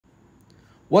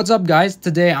What's up guys,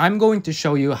 today I'm going to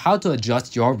show you how to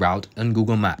adjust your route on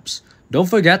Google Maps. Don't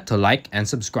forget to like and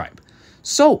subscribe.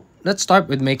 So let's start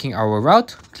with making our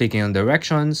route, clicking on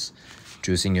directions,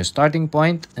 choosing your starting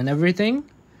point and everything,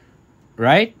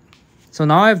 right? So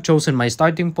now I've chosen my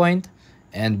starting point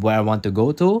and where I want to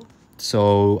go to.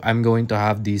 So I'm going to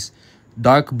have these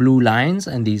dark blue lines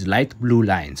and these light blue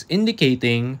lines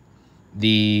indicating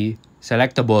the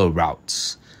selectable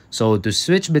routes. So to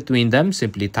switch between them,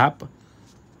 simply tap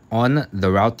on the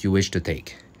route you wish to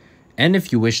take. And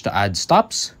if you wish to add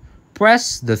stops,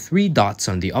 press the three dots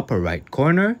on the upper right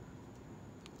corner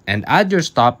and add your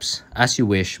stops as you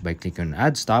wish by clicking on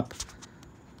add stop.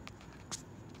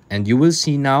 And you will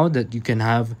see now that you can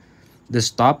have the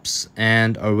stops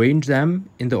and arrange them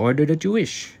in the order that you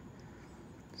wish.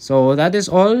 So that is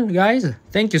all guys.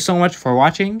 Thank you so much for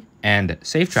watching and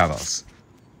safe travels.